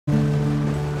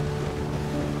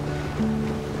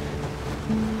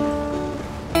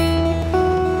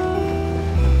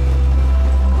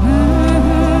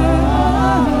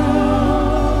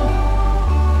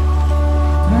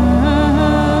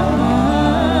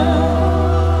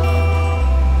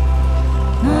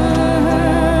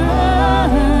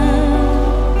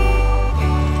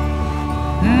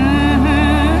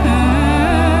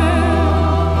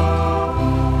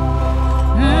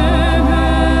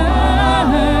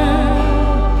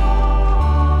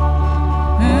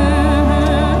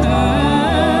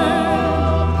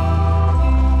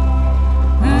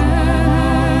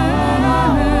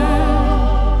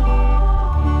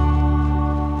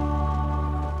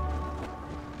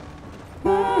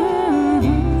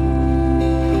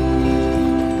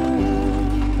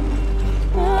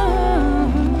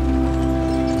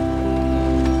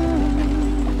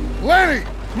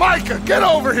Get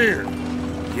over here!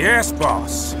 Yes,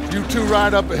 boss. You two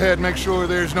ride up ahead, make sure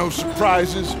there's no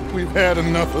surprises. We've had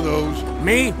enough of those.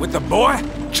 Me with the boy?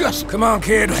 Just Come on,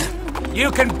 kid. You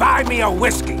can buy me a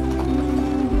whiskey.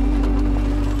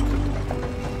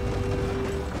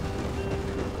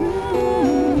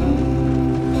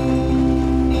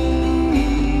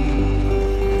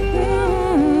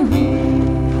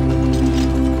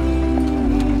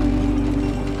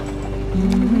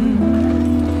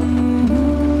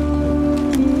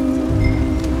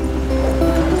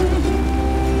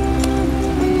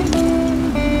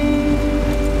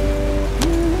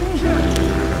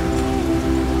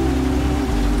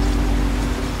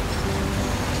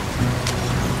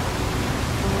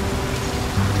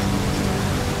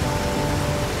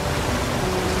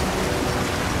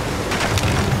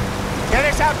 Get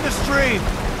us out the stream.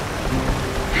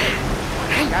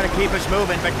 Gotta keep us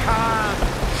moving, but calm.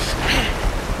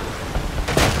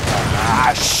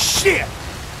 Ah, shit!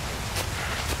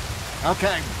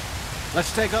 Okay,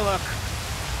 let's take a look.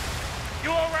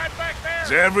 You all right back there?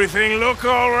 Does everything look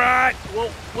all right? Well,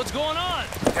 what's going on?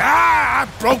 Ah,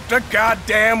 I broke the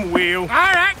goddamn wheel. All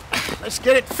right, let's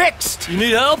get it fixed. You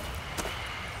need help?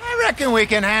 I reckon we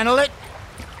can handle it.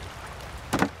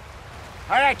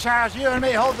 All right, Charles, you and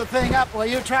me hold the thing up while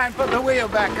you try and put the wheel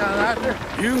back on,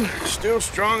 Arthur. You still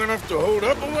strong enough to hold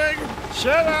up a wagon?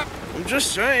 Shut up. I'm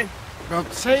just saying. Don't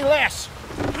say less.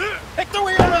 Pick the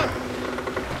wheel up.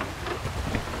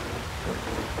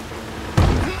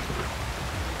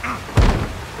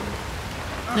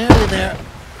 Nearly there.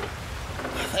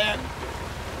 There.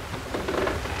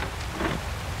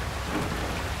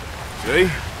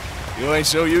 See? You ain't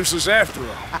so useless after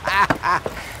all.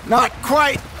 Not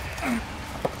quite.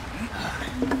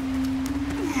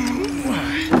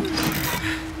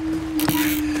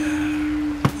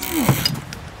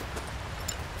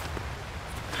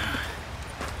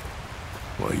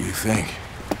 What do you think?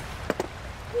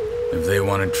 If they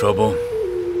wanted trouble,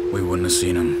 we wouldn't have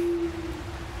seen them.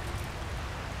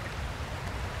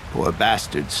 Poor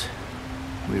bastards.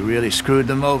 We really screwed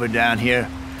them over down here.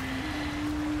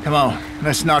 Come on,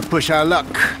 let's not push our luck.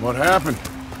 What happened?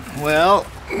 Well,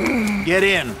 get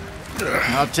in.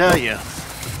 I'll tell you.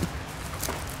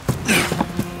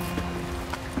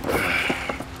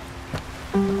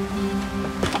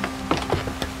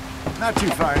 Not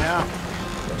too far now.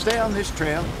 Stay on this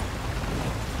trail.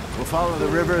 We'll follow the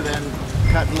river, then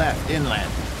cut left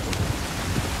inland.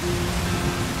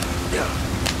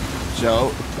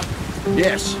 So,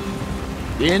 yes,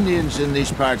 the Indians in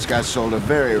these parts got sold a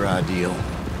very raw deal.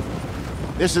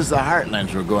 This is the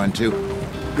heartlands we're going to.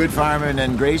 Good farming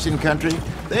and grazing country,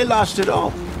 they lost it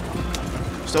all.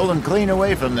 Stolen clean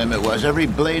away from them it was, every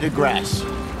blade of grass.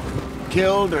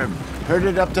 Killed or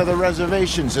herded up to the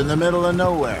reservations in the middle of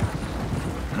nowhere.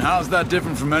 And how's that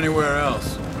different from anywhere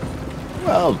else?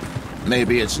 Well,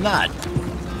 maybe it's not.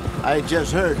 I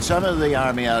just heard some of the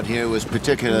army out here was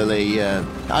particularly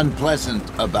unpleasant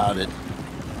about it.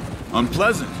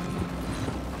 Unpleasant?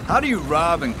 How do you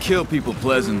rob and kill people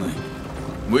pleasantly?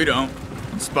 We don't,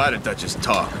 in spite of Dutch's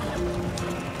talk.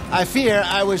 I fear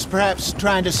I was perhaps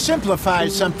trying to simplify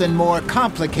something more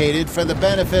complicated for the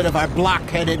benefit of our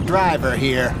block-headed driver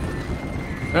here.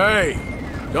 Hey,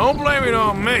 don't blame it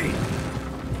on me.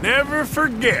 Never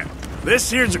forget, this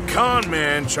here's a con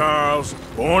man, Charles,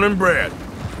 born and bred.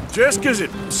 Just 'cause it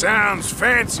sounds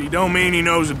fancy don't mean he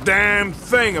knows a damn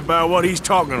thing about what he's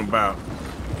talking about.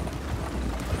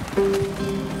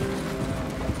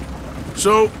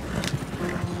 So,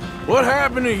 what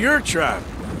happened to your tribe?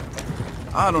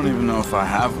 I don't even know if I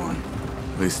have one.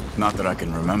 At least, not that I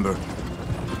can remember.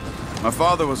 My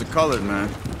father was a colored man.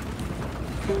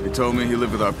 He told me he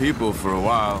lived with our people for a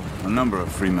while. A number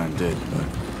of free men did, but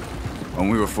when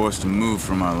we were forced to move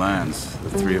from our lands,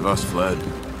 the three of us fled.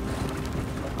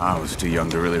 I was too young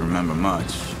to really remember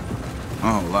much.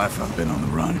 My whole life I've been on the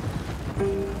run.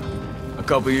 A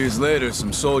couple years later,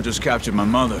 some soldiers captured my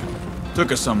mother.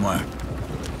 Took her somewhere.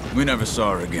 We never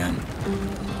saw her again.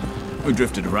 We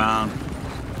drifted around.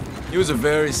 He was a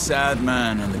very sad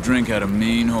man, and the drink had a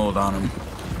mean hold on him.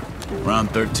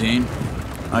 Around 13,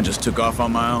 I just took off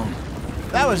on my own.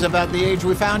 That was about the age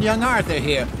we found young Arthur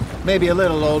here. Maybe a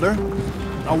little older.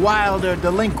 A wilder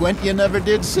delinquent you never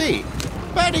did see.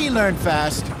 But he learned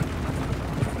fast.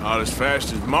 Not as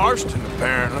fast as Marston,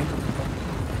 apparently.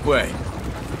 Wait,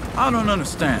 I don't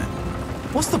understand.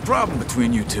 What's the problem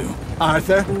between you two?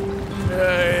 Arthur?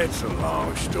 It's a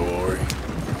long story.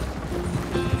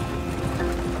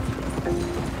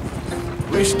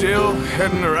 We still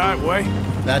heading the right way?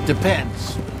 That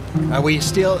depends. Are we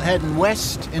still heading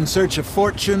west in search of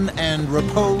fortune and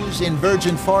repose in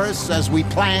virgin forests as we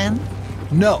planned?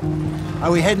 No.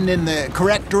 Are we heading in the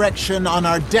correct direction on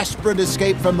our desperate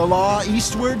escape from the law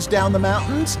eastwards down the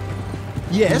mountains?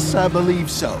 Yes, I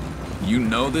believe so. You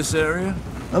know this area?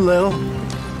 A little.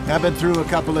 I've been through a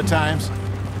couple of times.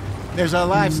 There's a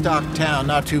livestock town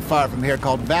not too far from here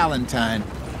called Valentine.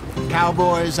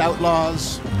 Cowboys,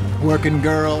 outlaws, working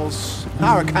girls,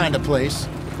 our kind of place.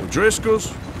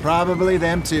 Driscoll's? Probably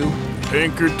them too.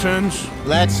 Pinkertons?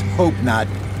 Let's hope not.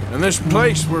 And this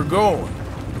place we're going.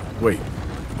 Wait,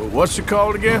 but what's it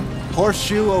called again?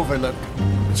 Horseshoe Overlook.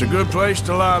 It's a good place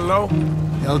to lie low?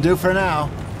 It'll do for now.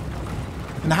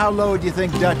 And how low do you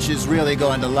think Dutch is really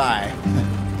going to lie?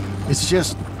 It's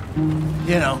just,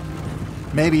 you know,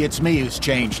 maybe it's me who's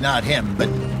changed, not him, but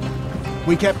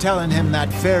we kept telling him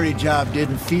that ferry job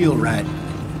didn't feel right.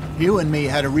 You and me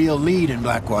had a real lead in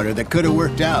Blackwater that could have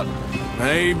worked out.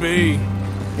 Maybe.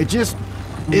 It just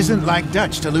isn't like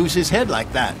Dutch to lose his head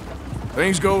like that.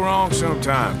 Things go wrong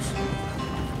sometimes.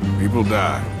 People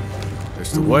die.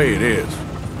 It's the way it is.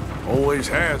 Always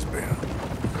has been.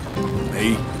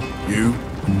 Me, you,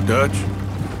 Dutch.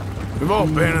 We've all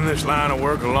been in this line of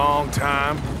work a long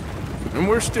time. And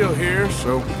we're still here,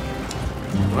 so...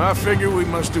 I figure we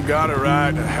must have got it right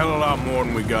a hell of a lot more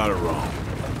than we got it wrong.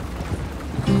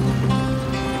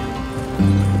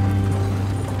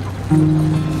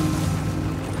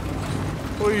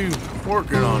 What are you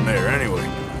working on there, anyway?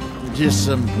 Just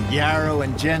some yarrow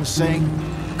and ginseng.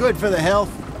 Good for the health.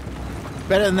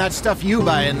 Better than that stuff you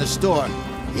buy in the store.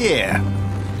 Yeah,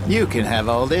 you can have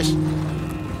all this.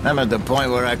 I'm at the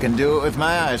point where I can do it with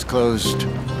my eyes closed.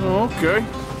 Oh, okay.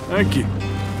 Thank you.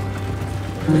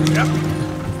 Yep.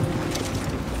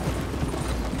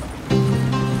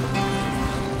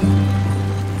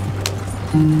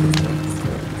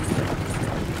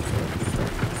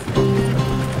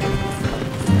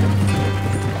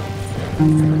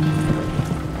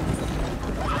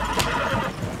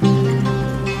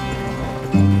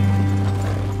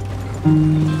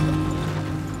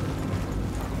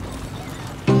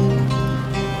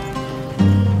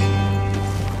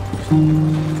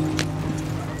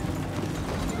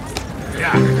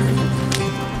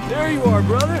 There you are,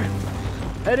 brother.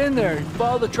 Head in there and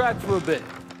follow the track for a bit.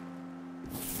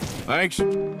 Thanks.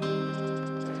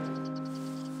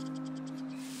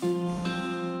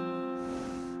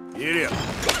 Get up.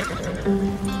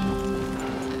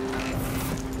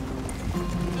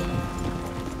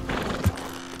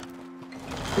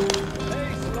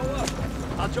 Hey, slow up.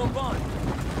 I'll jump on.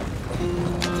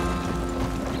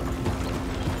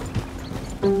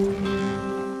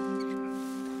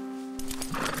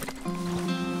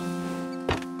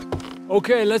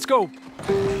 Okay, let's go.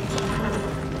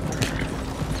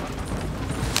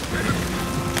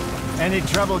 Any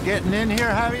trouble getting in here,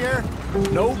 Javier?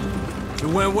 Nope.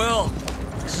 It went well.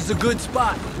 This is a good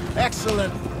spot.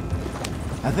 Excellent.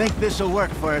 I think this'll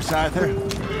work for us, Arthur.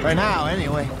 For now,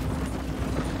 anyway.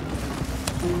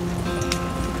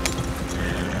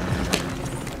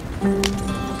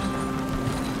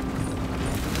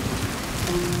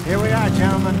 Here we are,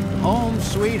 gentlemen. Home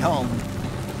sweet home.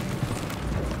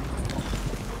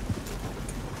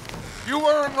 You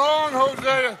weren't wrong,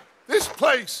 Hosea. This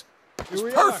place is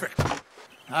perfect.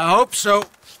 I hope so.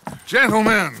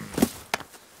 Gentlemen,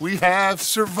 we have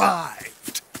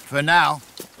survived. For now.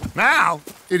 Now,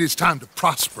 it is time to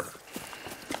prosper.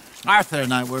 Arthur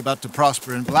and I were about to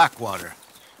prosper in Blackwater.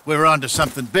 We were onto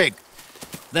something big.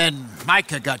 Then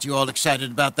Micah got you all excited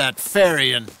about that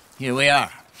ferry, and here we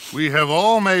are. We have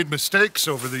all made mistakes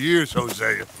over the years,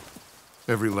 Hosea.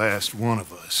 Every last one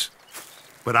of us.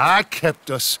 But I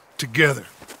kept us together.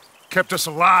 Kept us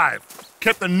alive.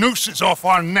 Kept the nooses off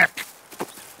our neck.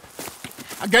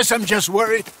 I guess I'm just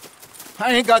worried.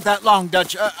 I ain't got that long,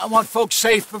 Dutch. I want folks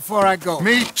safe before I go.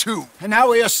 Me too. And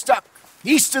now we are stuck,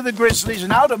 east of the Grizzlies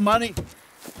and out of money,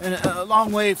 and a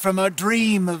long way from our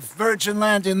dream of virgin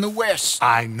land in the west.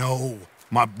 I know,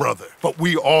 my brother. But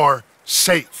we are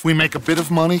safe. We make a bit of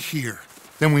money here.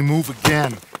 Then we move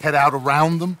again, head out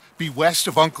around them, be west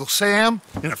of Uncle Sam.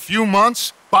 In a few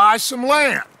months, buy some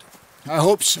land. I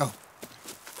hope so.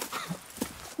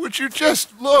 Would you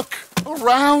just look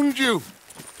around you?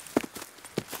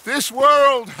 This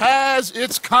world has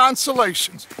its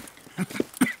consolations.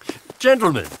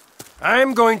 Gentlemen,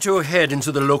 I'm going to head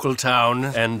into the local town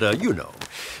and,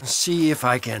 see if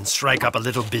I can strike up a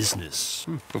little business.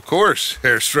 Of course,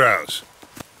 Herr Strauss.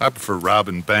 I prefer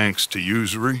robbing banks to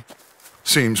usury.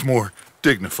 Seems more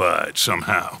dignified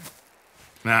somehow.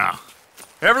 Now,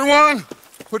 everyone,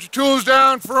 put your tools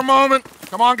down for a moment.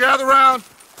 Come on, gather round.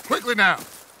 Quickly now.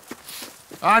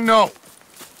 I know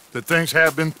that things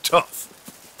have been tough,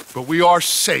 but we are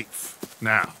safe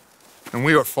now. And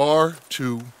we are far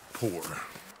too poor.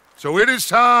 So it is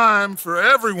time for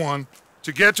everyone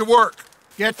to get to work.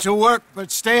 Get to work,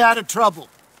 but stay out of trouble.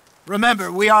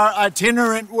 Remember, we are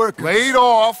itinerant workers. Laid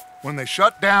off when they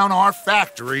shut down our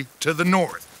factory to the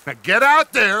north. Now get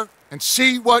out there and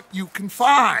see what you can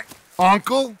find.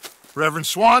 Uncle, Reverend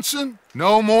Swanson,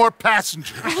 no more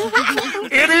passengers.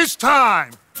 It is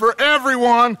time for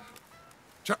everyone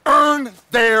to earn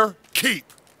their keep.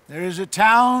 There is a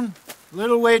town a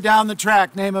little way down the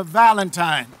track named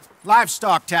Valentine.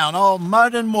 Livestock town, all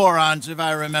mud and morons, if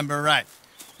I remember right.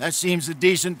 That seems a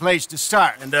decent place to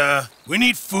start. And, we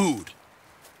need food.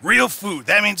 Real food.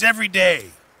 That means every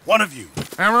day. One of you.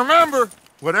 And remember,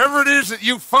 whatever it is that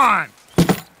you find,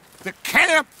 the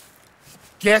camp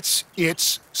gets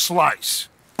its slice.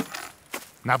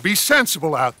 Now be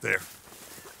sensible out there.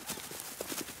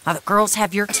 Now, the girls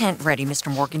have your tent ready,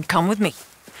 Mr. Morgan. Come with me.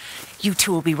 You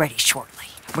two will be ready shortly.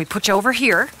 We put you over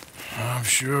here. I'm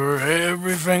sure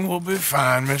everything will be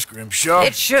fine, Miss Grimshaw.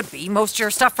 It should be. Most of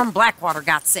your stuff from Blackwater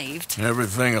got saved.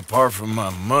 Everything apart from my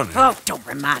money. Oh, don't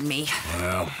remind me.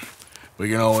 Well, we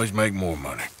can always make more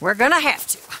money. We're gonna have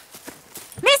to.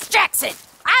 Miss Jackson,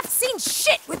 I've seen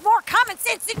shit with more common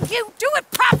sense than you. Do it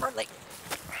properly.